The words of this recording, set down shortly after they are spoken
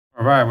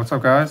Alright, what's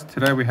up guys?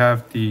 Today we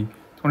have the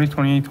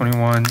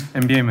 2020-21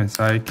 NBA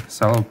Mosaic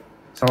Cello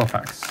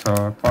packs. So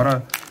I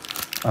bought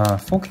a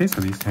full case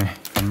of these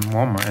from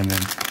Walmart, and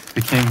then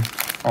they came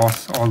all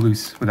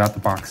loose without the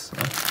box. So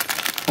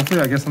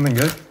hopefully I get something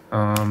good.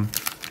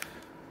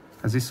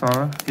 As you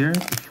saw here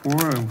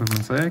before with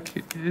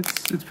Mosaic,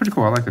 it's pretty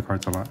cool. I like the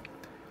cards a lot.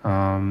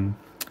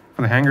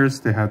 For the hangers,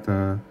 they had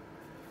the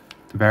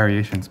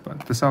variations,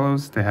 but the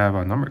cellos, they have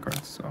numbered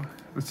cards. So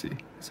let's see.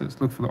 It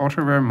says, look for the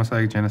ultra rare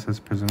Mosaic Genesis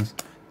Prisms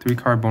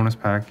 3-card bonus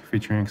pack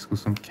featuring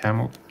exclusive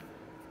camo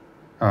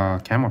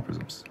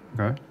prisms.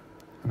 Okay,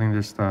 I think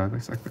there's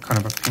it's like the kind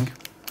of a pink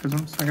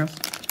prisms, I guess.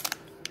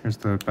 Here's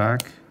the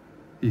back.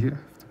 The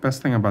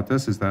best thing about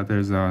this is that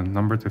there's a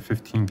number to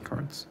 15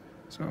 cards,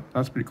 so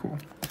that's pretty cool.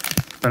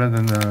 Better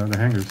than the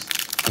hangers.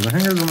 So the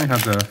hangers only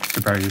have the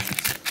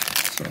variations.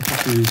 So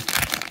hopefully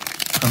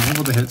I'm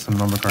able to hit some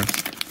number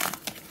cards.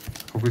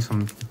 Hopefully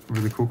some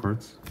really cool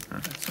cards.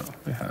 Alright, so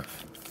we have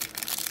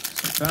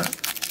just like that.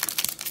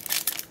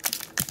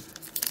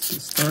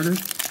 Get started.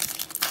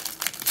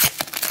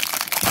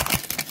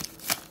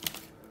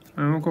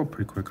 And we'll go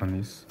pretty quick on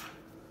these.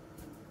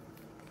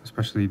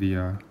 Especially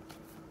the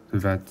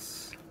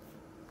vets.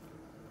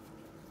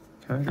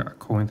 Okay, got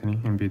Cole Anthony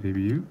NBA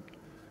debut.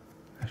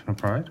 National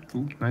Pride.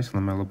 Ooh, nice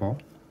lameloball.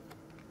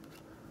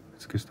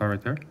 That's a good start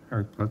right there.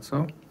 Eric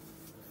Bledsoe.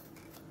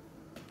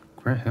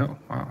 Grant Hill.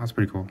 Wow, that's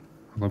pretty cool.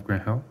 I love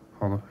Grant Hill,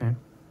 Hall of Fame.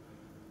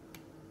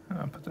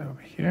 I'll put that over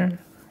here.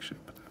 Actually,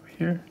 put that over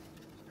here.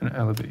 And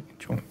elevate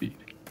Joel Embiid.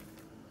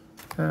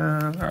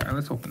 All right,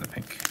 let's open the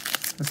pink.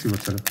 Let's see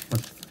let's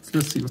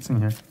see what's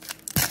in here.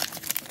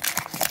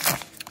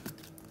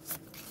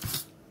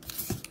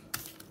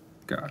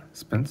 Got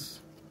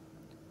Spence,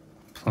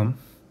 Plum,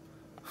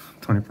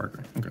 Tony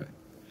Parker. Okay.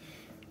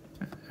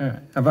 All right,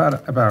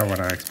 about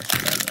what I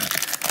expected out of that.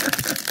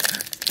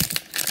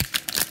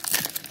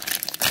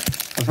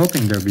 I was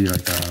hoping there'd be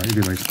like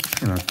either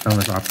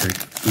boundless optic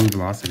blue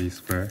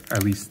velocities where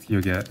at least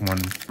you'll get one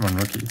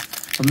rookie,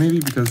 but maybe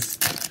because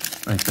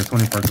like the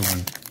Tony Parker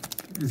one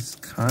is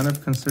kind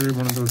of considered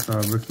one of those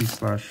rookie /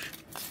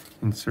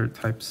 insert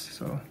types,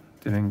 so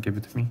they didn't give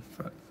it to me.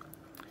 But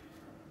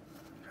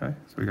okay,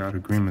 so we got a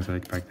green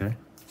Mosaic back there.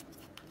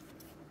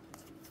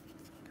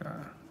 Got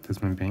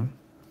Desmond Bain,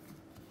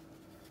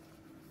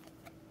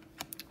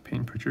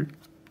 Peyton Pritchard,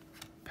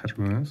 Patrick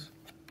Williams,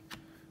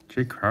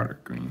 Jay Crowder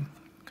green.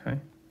 Okay,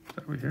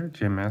 over here,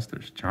 Jim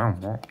Masters, John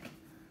Wall,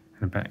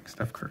 and a bank,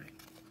 Steph Curry.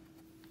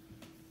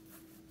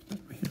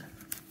 Over here.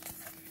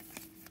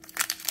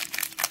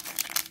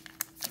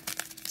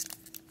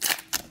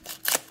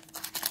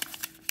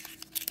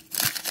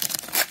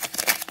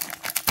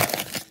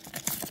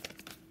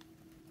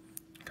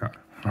 Got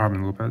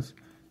Robin Lopez,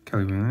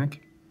 Kelly Olynyk,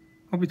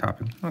 Obi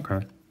Toppin.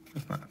 Okay,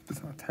 that's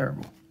not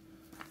terrible.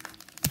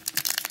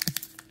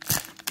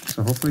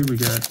 So hopefully we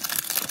get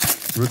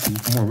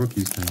more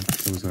rookies than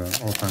those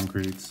all-time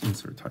grades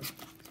insert type.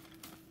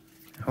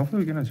 And hopefully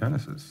we get a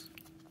Genesis.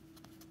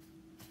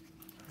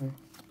 Got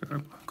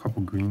a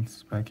couple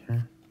greens back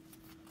here.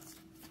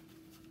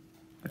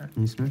 Got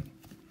Neesmith,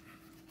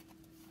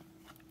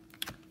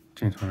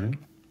 James Harden.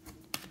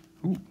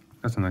 Ooh,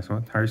 that's a nice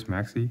one. Tyrese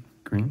Maxey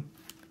green.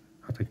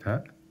 I'll take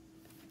that.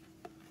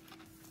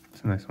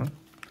 That's a nice one.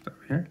 Put that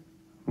over here.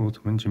 Will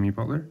to win Jimmy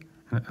Butler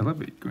and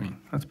Elevate green.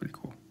 That's pretty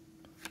cool.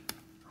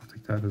 I'll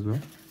take that as well.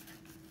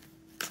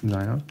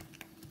 Zion.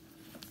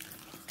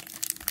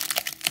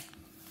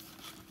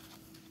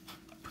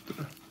 Put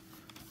the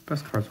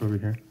best cards over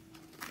here.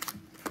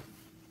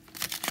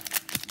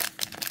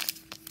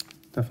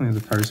 Definitely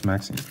the Tyrese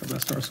Maxey is the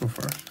best card so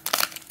far.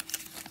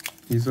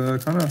 He's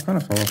kind of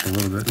fell off a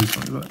little bit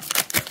recently, but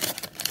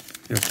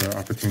he has the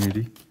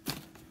opportunity,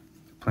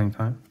 playing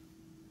time.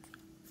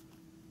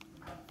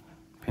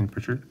 Payne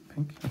Pritchard,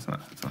 pink. That's not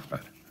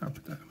bad. I'll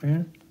put that over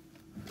here.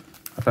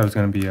 I thought it was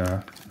gonna be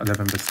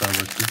 11-bit style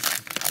rookies.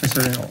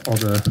 Considering all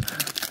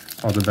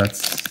the bets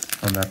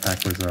on that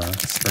pack was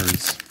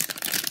Spurs.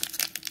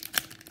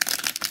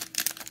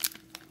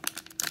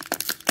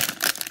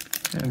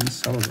 And these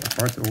cellos are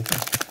hard to open.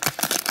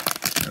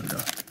 There we go.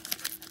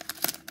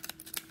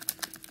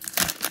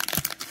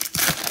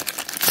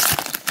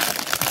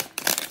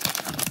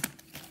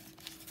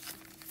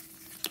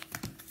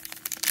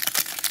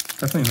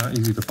 Definitely not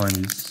easy to find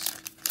these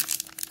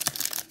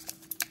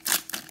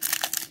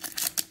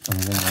on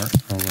Walmart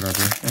or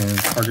whatever, and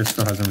Target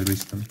still hasn't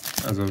released them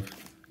as of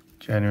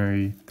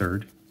January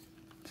 3rd,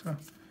 so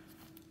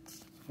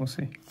we'll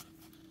see.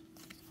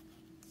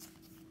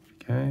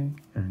 Okay,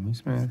 Aaron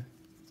Neesmith.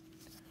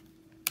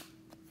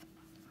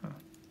 Over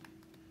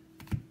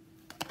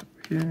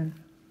here,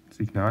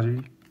 Zeke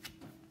Naji,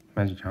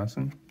 Magic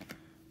Johnson,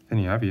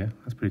 Denny Avia.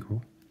 That's pretty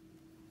cool.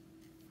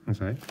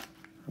 Mosaic.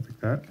 I'll take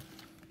that.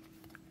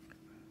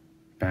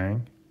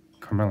 Bang,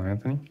 Carmelo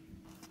Anthony.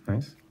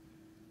 Nice.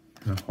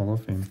 And a Hall of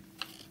Fame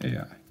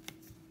AI.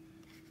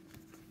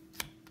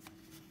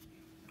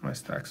 My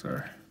stacks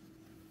are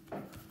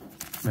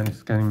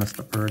getting messed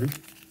up already.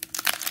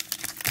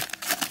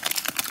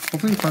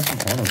 Hopefully you find some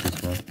autos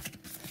as well.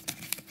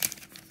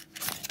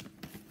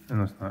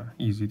 and it's not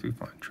easy to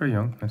find. Trae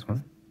Young, nice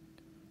one.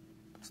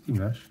 Steve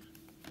Nash,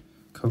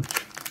 Coach.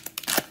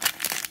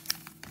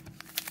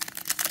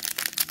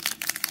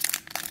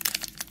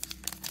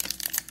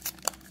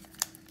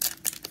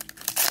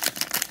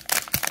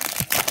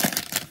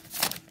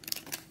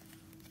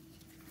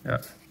 Yeah,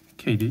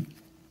 KD,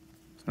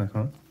 it's a nice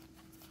one.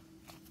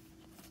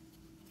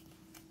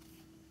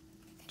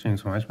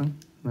 James Wiseman,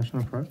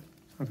 National Pride,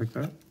 I'll take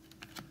that.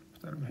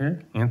 Put that over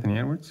here. Anthony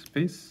Edwards,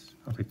 base,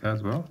 I'll take that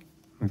as well.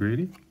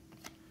 McGrady,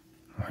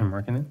 I'm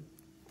marking it.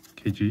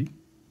 KG,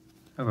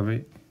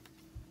 Elevate,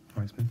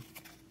 Wiseman.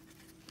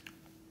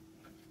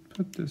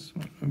 Put this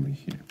one over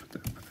here, put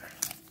that over there.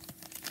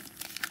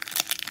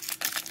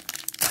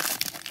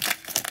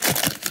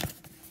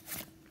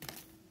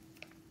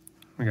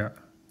 We got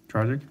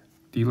Dragic,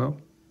 D'Lo,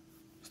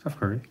 Steph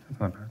Curry, that's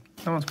not bad.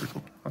 That one's pretty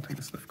cool, I'll take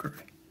the Steph Curry.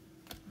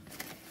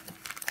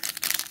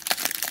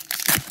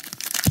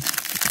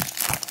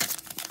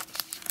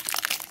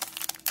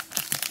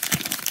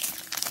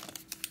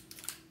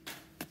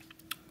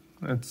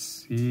 Let's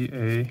see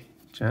a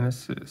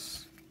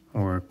Genesis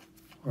or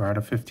out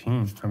of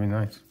 15. That'd be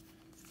nice.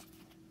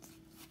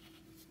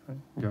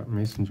 We got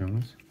Mason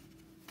Jones,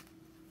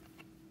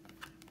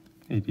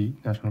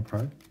 AD, National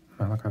Pride,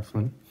 Malachi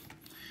Flynn,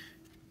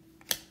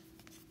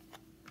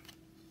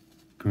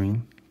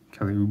 Green,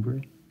 Kelly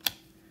Oubre,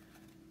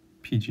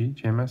 PG,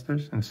 Jam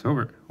Masters, and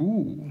Silver.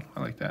 Ooh,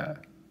 I like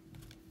that.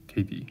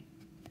 KD.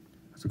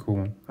 That's a cool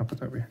one. I'll put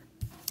that over here.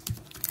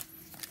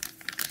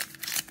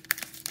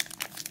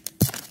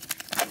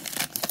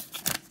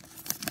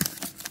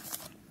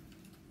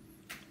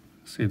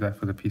 Save that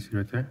for the PC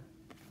right there.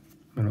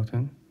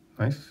 Middleton.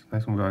 Nice.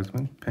 Nice one,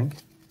 Wiseman. Pink.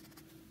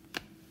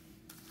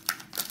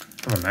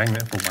 I have a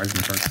magnet for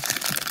Wiseman cards.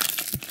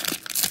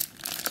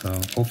 So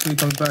hopefully he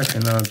comes back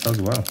and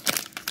does well.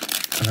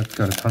 I've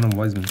got a ton of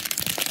Wiseman.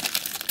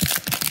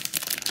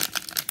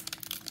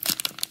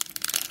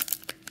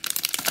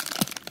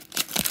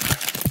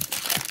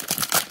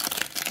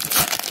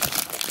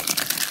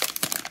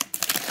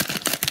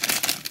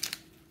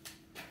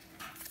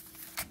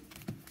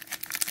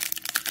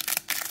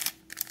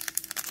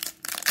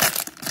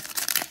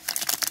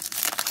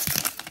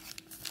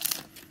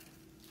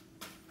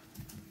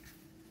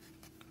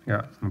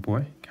 Yeah, my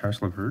boy,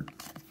 Karis LeVert.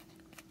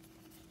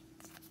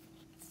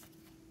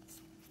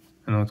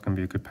 I know it's going to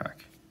be a good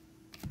pack.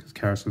 Because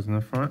Karis is in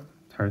the front.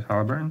 Tyrese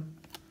Halliburton.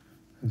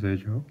 Isaiah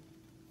Joe.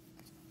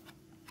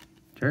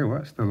 Jerry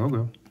West, the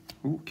logo.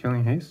 Ooh,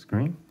 Killing Hayes,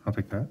 green. I'll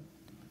take that.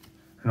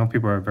 I know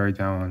people are very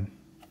down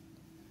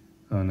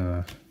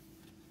on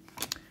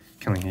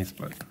Killing Hayes,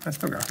 but I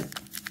still got hope.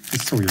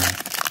 He's so young.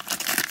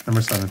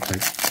 Number 7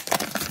 pick.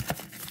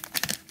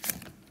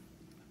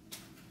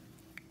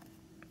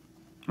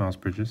 Miles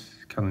Bridges,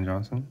 Kellen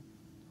Johnson.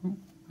 Ooh,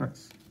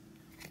 nice.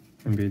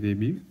 NBA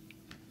debut.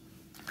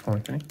 Cole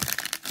Anthony.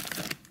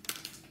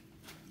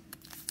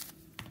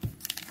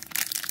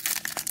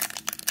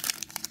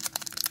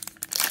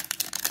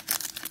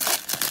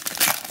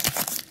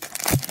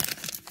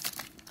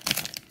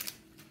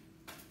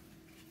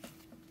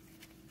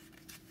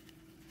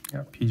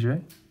 Got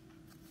PJ.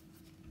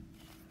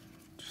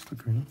 Just the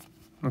green,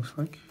 looks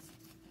like.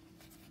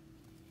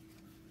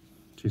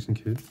 Jason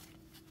Kidd.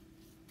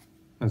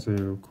 Isaiah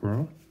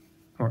Okoro,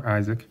 or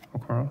Isaac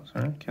Okoro,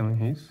 sorry, Killing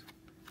Hayes.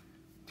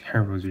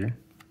 Terry Rozier.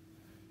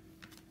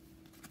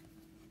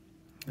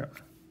 Yeah,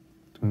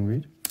 Dwayne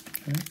Wade.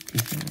 Okay,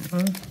 continue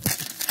on.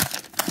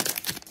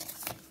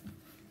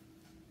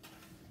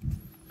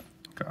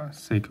 Got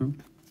Sekou,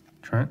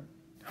 Trent,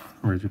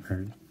 Reggie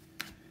Perry.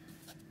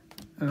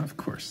 And of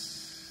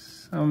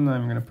course, I'm not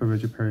even going to put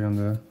Reggie Perry on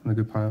the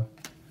good pile.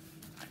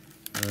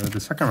 The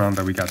second round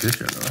that we got this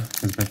year, though,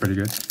 has been pretty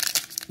good.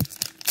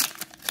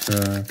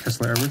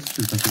 Kessler Edwards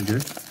has been pretty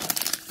good.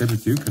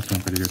 David Duke has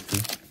been pretty good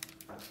too.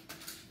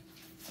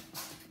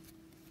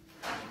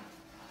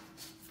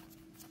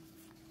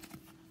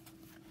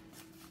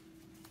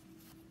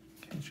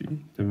 KG,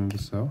 Devin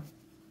Vassell.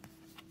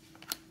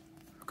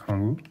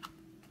 Kongu.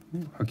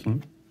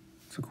 Hakeem.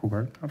 It's a cool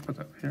card. I'll put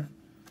that over here.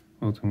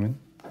 Wilton Win.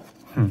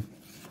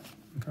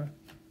 Okay.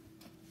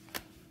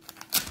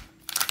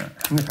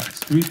 Alright, and the packs.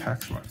 3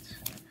 packs left.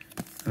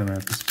 And then I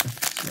have this pick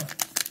as well.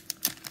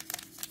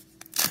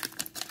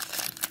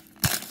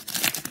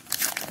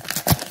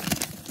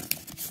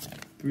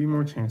 Three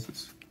more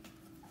chances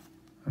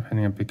of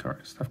hitting a big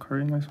card. Steph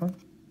Curry, nice one.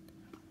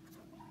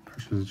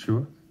 Precious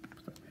Achua.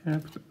 Put that here,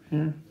 put that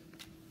here.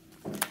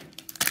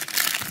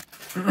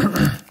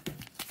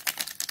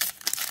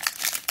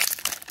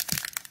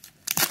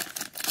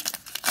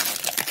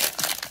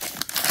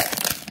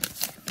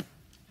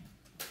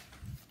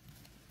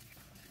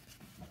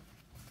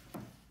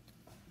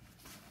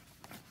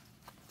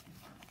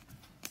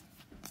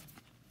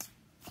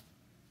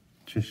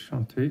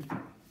 Chishante.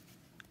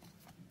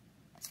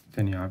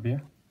 Denny Avia,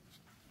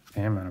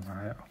 Bam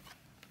Adebayo,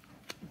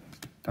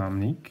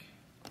 Dominique,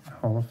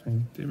 Hall of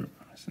Fame, David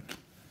Robinson.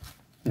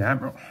 Yeah,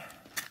 bro.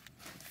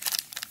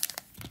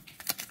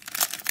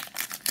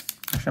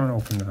 Actually, I'm going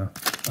to open the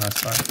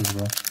last box as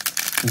well.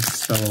 This is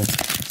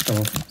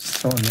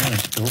so annoying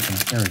to open.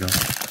 There we go.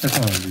 There's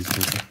one of these to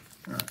open.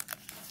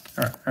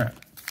 Alright.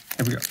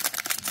 Here we go.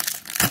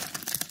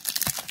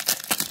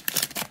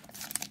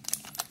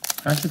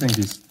 I actually think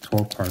these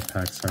 12 card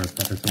packs are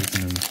better to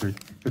open than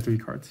the three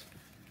cards.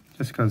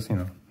 Just because, you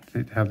know,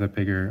 they have that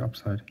bigger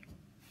upside.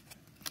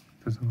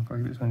 Doesn't look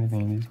like there's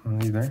anything in these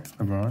ones either.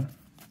 LeBron.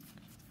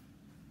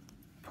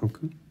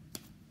 Poku.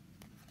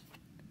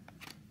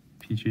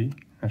 PG.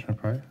 National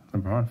Pride.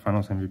 LeBron.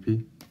 Finals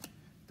MVP.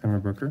 Denver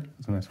Booker.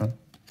 That's a nice one.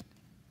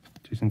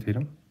 Jason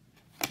Tatum.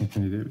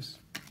 Anthony Davis.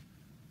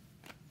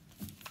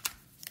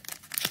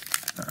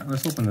 Alright,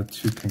 let's open the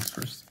 2 pinks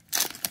first.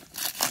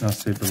 And I'll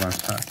save the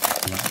last pack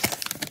for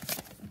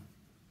last.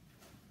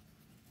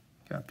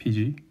 Got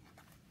PG.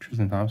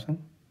 Tristan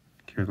Thompson.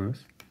 Kerr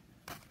Lewis.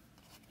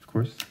 Of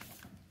course.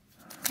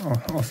 Oh,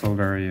 also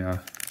very, I'm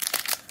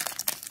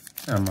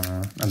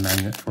a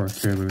magnet for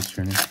Kerr Lewis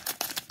Jr.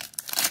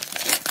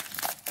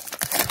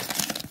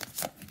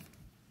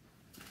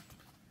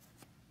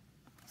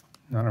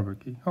 Not a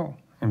rookie. Oh,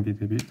 NBA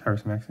debut,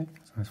 Tyrese Maxey.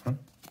 That's a nice one.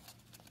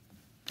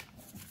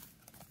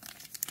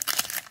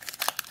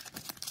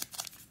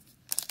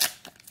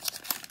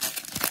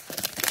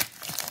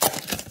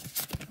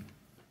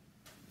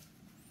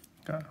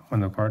 Got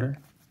Wendell Carter,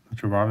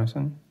 Mitchell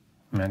Robinson,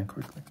 Manny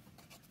Quickly.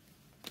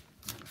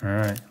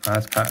 Alright,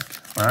 last pack.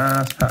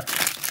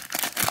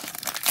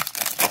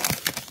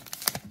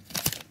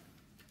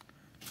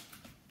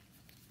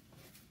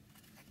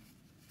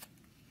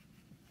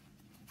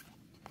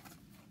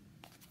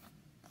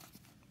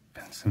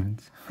 Ben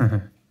Simmons.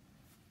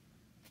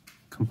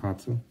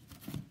 Campazzo.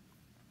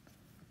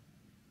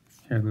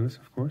 Kerr Lewis,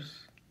 of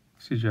course.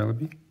 CJ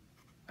Elleby.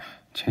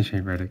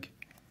 JJ Redick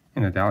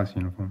in a Dallas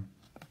uniform.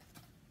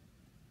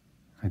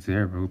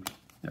 Isaiah Roby.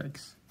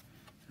 Yikes.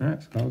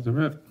 Alright, so that was the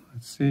rip.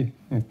 Let's see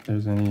if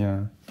there's any,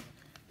 one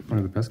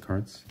of the best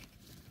cards.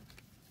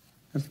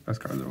 There's the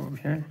best cards over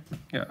here.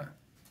 Yeah.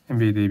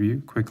 NBA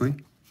debut, Quickly.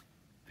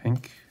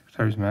 Pink.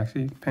 Tyrese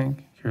Maxey,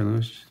 pink. Kerr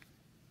Lewis.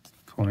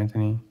 Cole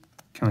Anthony.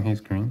 Killing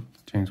Hayes green.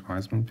 James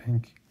Wiseman,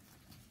 pink.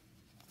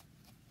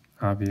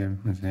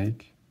 NBA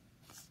Mosaic.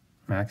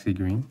 Maxey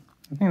green.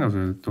 I think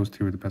those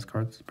two are the best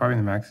cards. Probably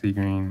the Maxey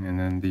green and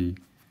then the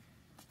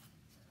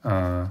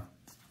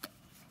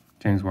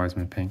James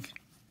Wiseman pink.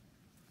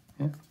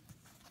 Yeah.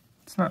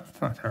 It's not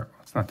terrible.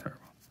 It's not terrible.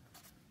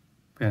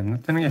 But yeah,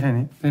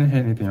 didn't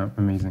hit anything up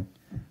amazing.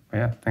 But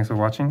yeah, thanks for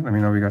watching. Let me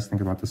know what you guys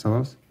think about the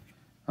Cellos.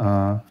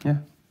 Yeah,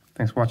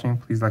 thanks for watching.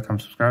 Please like,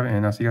 comment, subscribe,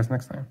 and I'll see you guys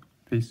next time.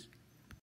 Peace.